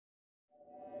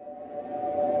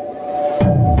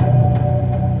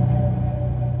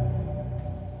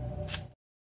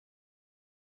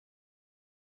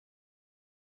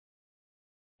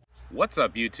What's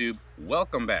up, YouTube?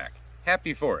 Welcome back.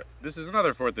 Happy 4th. This is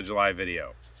another 4th of July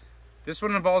video. This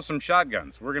one involves some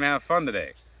shotguns. We're gonna have fun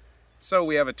today. So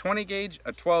we have a 20 gauge,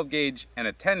 a 12 gauge, and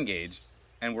a 10 gauge,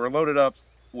 and we're loaded up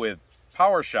with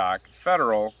Powershock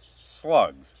Federal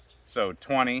Slugs. So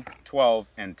 20, 12,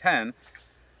 and 10.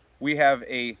 We have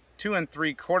a 2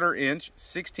 3/4 inch,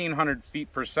 1600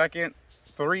 feet per second,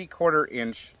 3/4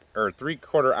 inch or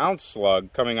 3/4 ounce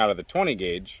slug coming out of the 20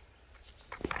 gauge.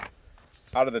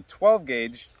 Out of the 12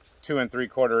 gauge, 2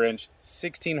 3/4 inch,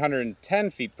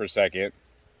 1610 feet per second,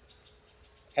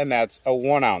 and that's a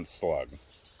 1 ounce slug.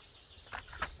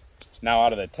 Now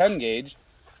out of the 10 gauge,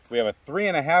 we have a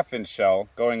 3.5 inch shell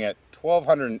going at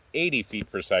 1280 feet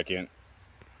per second,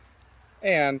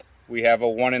 and we have a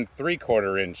 1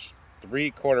 3/4 inch,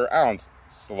 3/4 ounce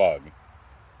slug.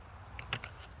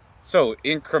 So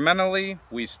incrementally,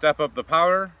 we step up the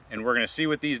power, and we're gonna see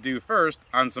what these do first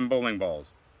on some bowling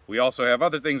balls. We also have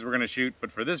other things we're going to shoot,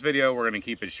 but for this video, we're going to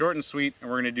keep it short and sweet, and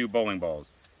we're going to do bowling balls.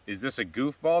 Is this a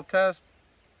goofball test?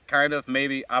 Kind of,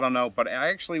 maybe, I don't know, but I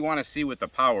actually want to see what the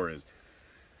power is.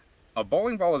 A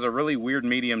bowling ball is a really weird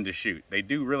medium to shoot. They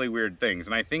do really weird things,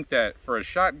 and I think that for a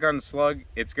shotgun slug,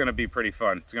 it's going to be pretty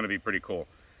fun. It's going to be pretty cool.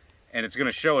 And it's going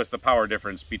to show us the power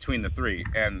difference between the three.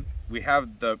 And we have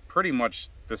pretty much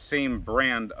the same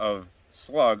brand of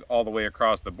slug all the way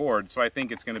across the board, so I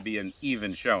think it's going to be an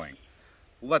even showing.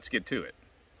 Let's get to it.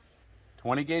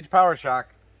 20 gauge Powershock,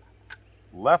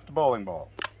 left bowling ball.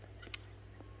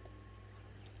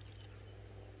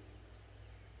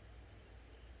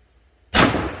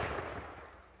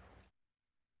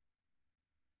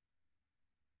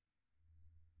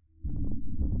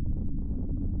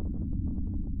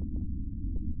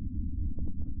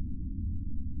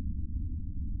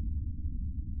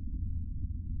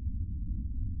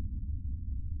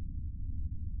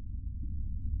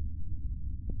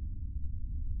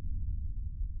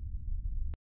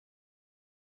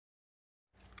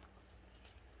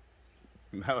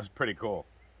 That was pretty cool.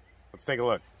 Let's take a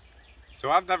look. So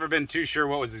I've never been too sure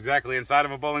what was exactly inside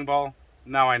of a bowling ball.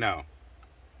 Now I know.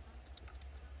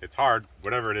 It's hard,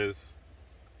 whatever it is.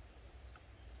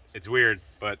 It's weird,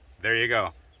 but there you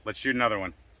go. Let's shoot another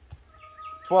one.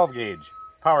 12 gauge,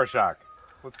 Powershock.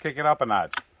 Let's kick it up a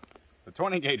notch. The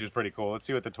 20 gauge is pretty cool. Let's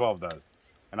see what the 12 does.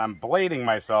 And I'm blading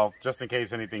myself just in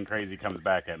case anything crazy comes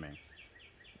back at me.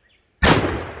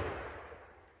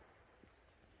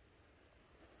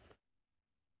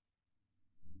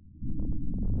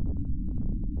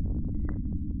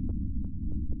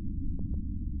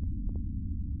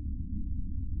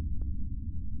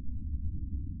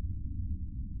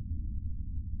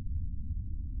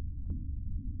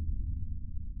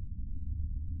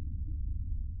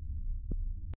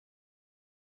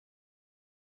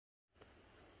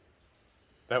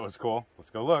 That was cool. Let's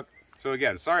go look. So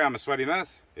again, sorry I'm a sweaty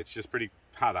mess. It's just pretty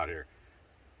hot out here.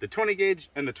 The 20 gauge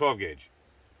and the 12 gauge.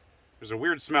 There's a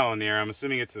weird smell in the air. I'm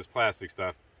assuming it's this plastic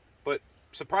stuff. But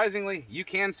surprisingly, you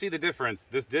can see the difference.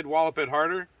 This did wallop it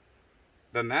harder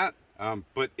than that,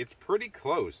 but it's pretty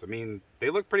close. I mean, they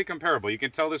look pretty comparable. You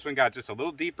can tell this one got just a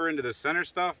little deeper into the center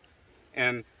stuff,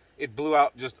 and it blew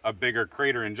out just a bigger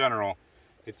crater in general.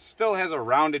 It still has a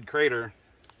rounded crater.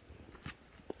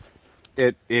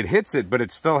 It hits it, but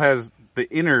it still has the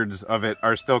innards of it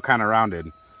are still kind of rounded.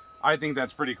 I think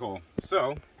that's pretty cool.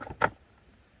 So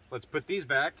let's put these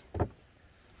back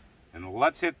and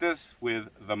let's hit this with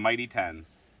the Mighty 10.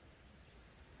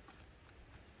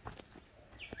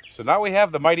 So now we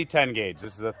have the Mighty 10 gauge.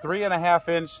 This is a 3.5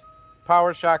 inch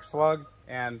Powershock slug,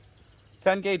 and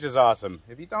 10 gauge is awesome.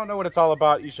 If you don't know what it's all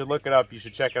about, you should look it up. You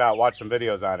should check it out, watch some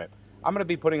videos on it. I'm going to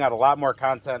be putting out a lot more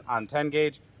content on 10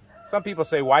 gauge. Some people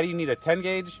say, why do you need a 10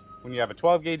 gauge when you have a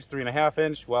 12 gauge, 3.5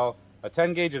 inch? Well, a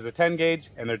 10 gauge is a 10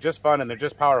 gauge, and they're just fun and they're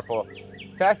just powerful.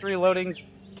 Factory loadings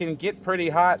can get pretty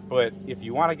hot, but if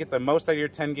you want to get the most out of your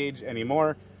 10 gauge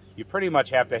anymore, you pretty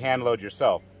much have to hand load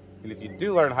yourself. And if you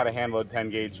do learn how to hand load 10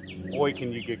 gauge, boy,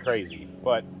 can you get crazy.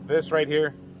 But this right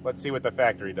here, let's see what the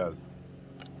factory does.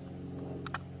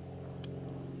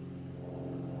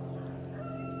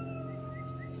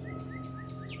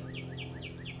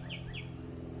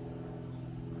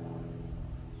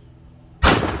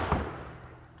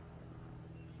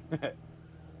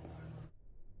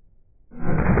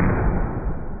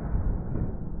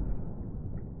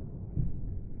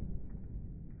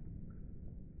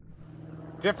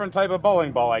 Different type of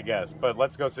bowling ball, I guess, but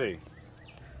let's go see.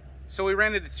 So we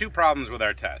ran into two problems with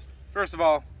our test. First of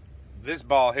all, this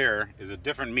ball here is a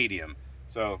different medium.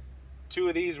 So 2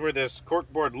 of these were this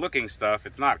corkboard looking stuff.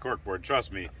 It's not corkboard,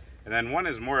 trust me. And then one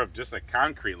is more of just a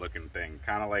concrete looking thing,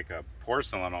 kind of like a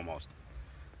porcelain almost.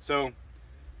 So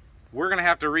we're gonna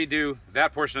have to redo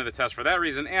that portion of the test for that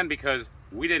reason, and because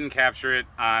we didn't capture it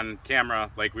on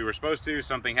camera like we were supposed to.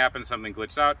 Something happened, something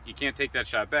glitched out. You can't take that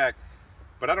shot back.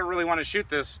 But I don't really want to shoot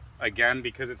this again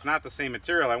because it's not the same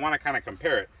material. I want to kind of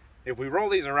compare it. If we roll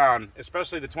these around,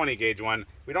 especially the 20 gauge one,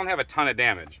 we don't have a ton of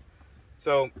damage.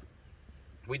 So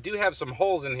we do have some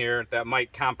holes in here that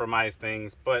might compromise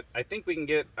things, but I think we can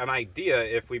get an idea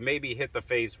if we maybe hit the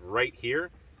face right here.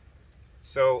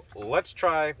 So let's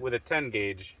try with a 10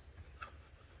 gauge.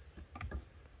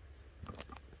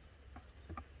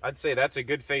 I'd say that's a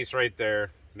good face right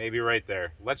there, maybe right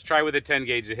there. Let's try with a 10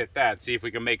 gauge to hit that, see if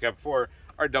we can make up for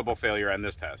our double failure on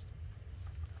this test.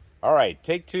 All right,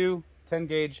 take 2, 10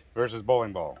 gauge versus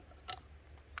bowling ball.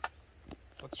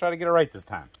 Let's try to get it right this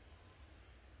time.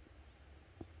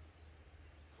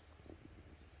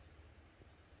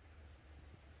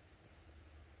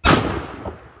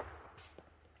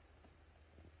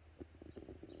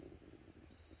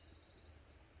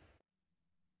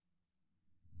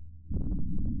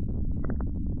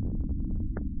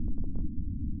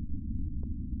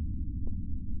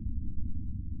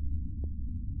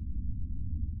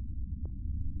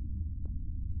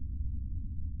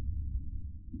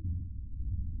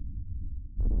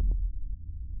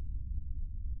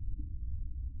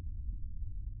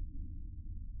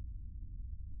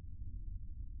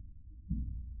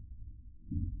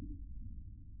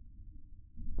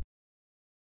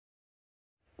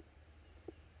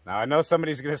 Now, I know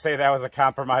somebody's going to say that was a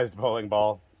compromised bowling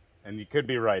ball, and you could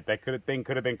be right. That thing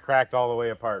could have been cracked all the way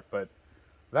apart, but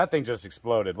that thing just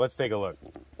exploded. Let's take a look.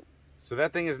 So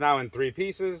that thing is now in 3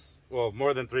 pieces. Well,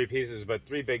 more than 3 pieces, but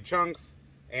 3 big chunks,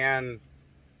 and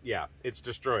yeah, it's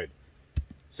destroyed.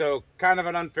 So kind of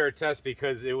an unfair test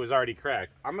because it was already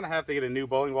cracked. I'm going to have to get a new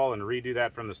bowling ball and redo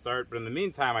that from the start, but in the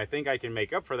meantime, I think I can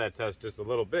make up for that test just a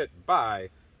little bit by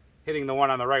hitting the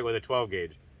one on the right with a 12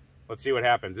 gauge. Let's see what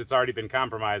happens. It's already been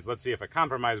compromised. Let's see if a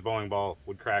compromised bowling ball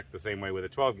would crack the same way with a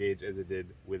 12 gauge as it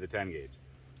did with a 10 gauge.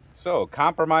 So,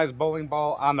 compromised bowling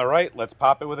ball on the right. Let's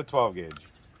pop it with a 12 gauge.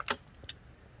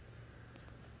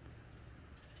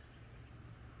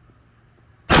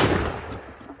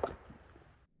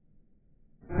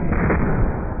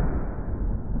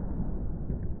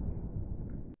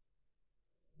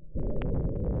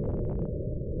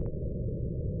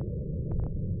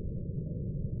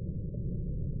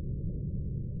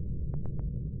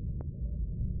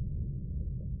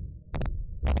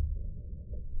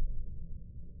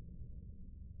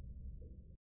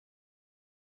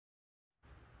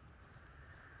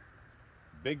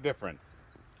 Big difference.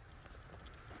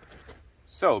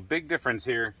 So, big difference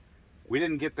here. We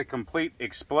didn't get the complete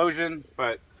explosion,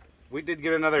 but we did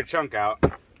get another chunk out.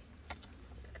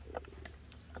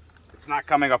 It's not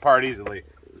coming apart easily.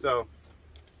 So,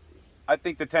 I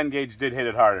think the 10 gauge did hit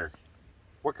it harder.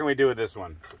 What can we do with this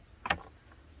one?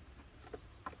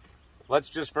 Let's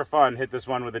just for fun hit this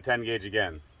one with a 10 gauge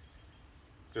again.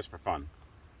 Just for fun.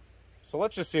 So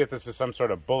let's just see if this is some sort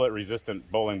of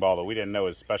bullet-resistant bowling ball that we didn't know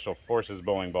is Special Forces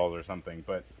bowling balls or something.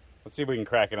 But let's see if we can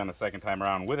crack it on the second time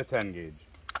around with a 10 gauge.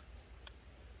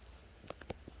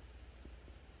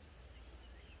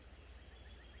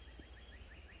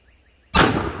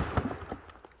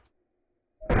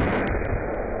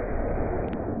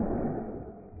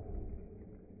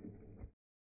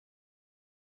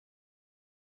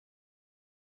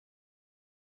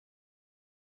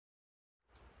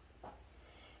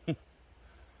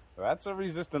 That's a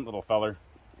resistant little feller.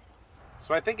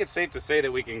 So I think it's safe to say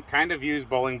that we can kind of use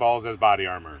bowling balls as body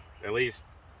armor. At least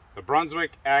the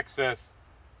Brunswick Access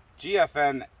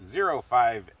GFN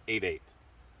 0588.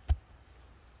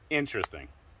 Interesting.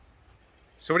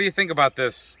 So what do you think about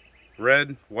this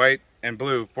red, white, and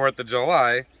blue 4th of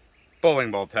July bowling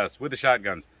ball test with the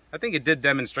shotguns? I think it did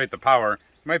demonstrate the power.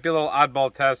 It might be a little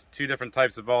oddball test, 2 different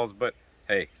types of balls, but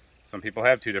hey, some people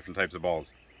have 2 different types of balls.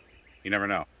 You never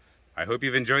know. I hope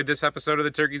you've enjoyed this episode of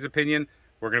The Turkey's Opinion.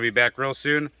 We're going to be back real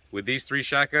soon with these 3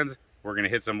 shotguns. We're going to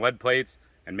hit some lead plates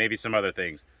and maybe some other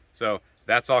things. So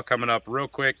that's all coming up real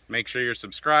quick. Make sure you're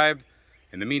subscribed.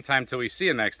 In the meantime, till we see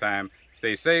you next time,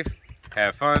 stay safe,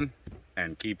 have fun,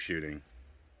 and keep shooting.